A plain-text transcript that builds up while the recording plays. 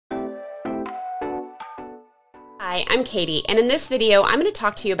Hi, I'm Katie, and in this video, I'm going to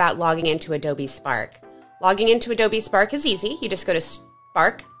talk to you about logging into Adobe Spark. Logging into Adobe Spark is easy. You just go to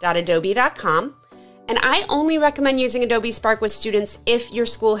spark.adobe.com, and I only recommend using Adobe Spark with students if your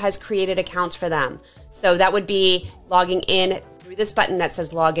school has created accounts for them. So that would be logging in through this button that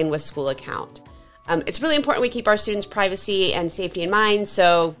says Login with School Account. It's really important we keep our students' privacy and safety in mind,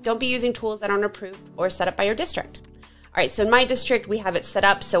 so don't be using tools that aren't approved or set up by your district. All right, so in my district, we have it set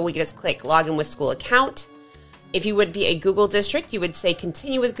up so we just click Login with School Account. If you would be a Google district, you would say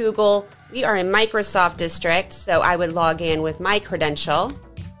continue with Google. We are a Microsoft district, so I would log in with my credential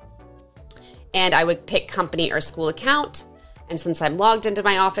and I would pick company or school account. And since I'm logged into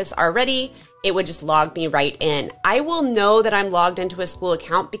my office already, it would just log me right in. I will know that I'm logged into a school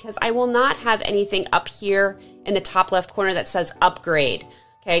account because I will not have anything up here in the top left corner that says upgrade,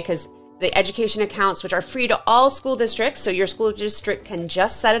 okay? Because the education accounts, which are free to all school districts, so your school district can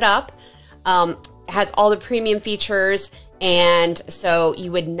just set it up, has all the premium features, and so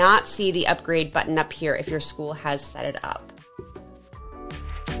you would not see the upgrade button up here if your school has set it up.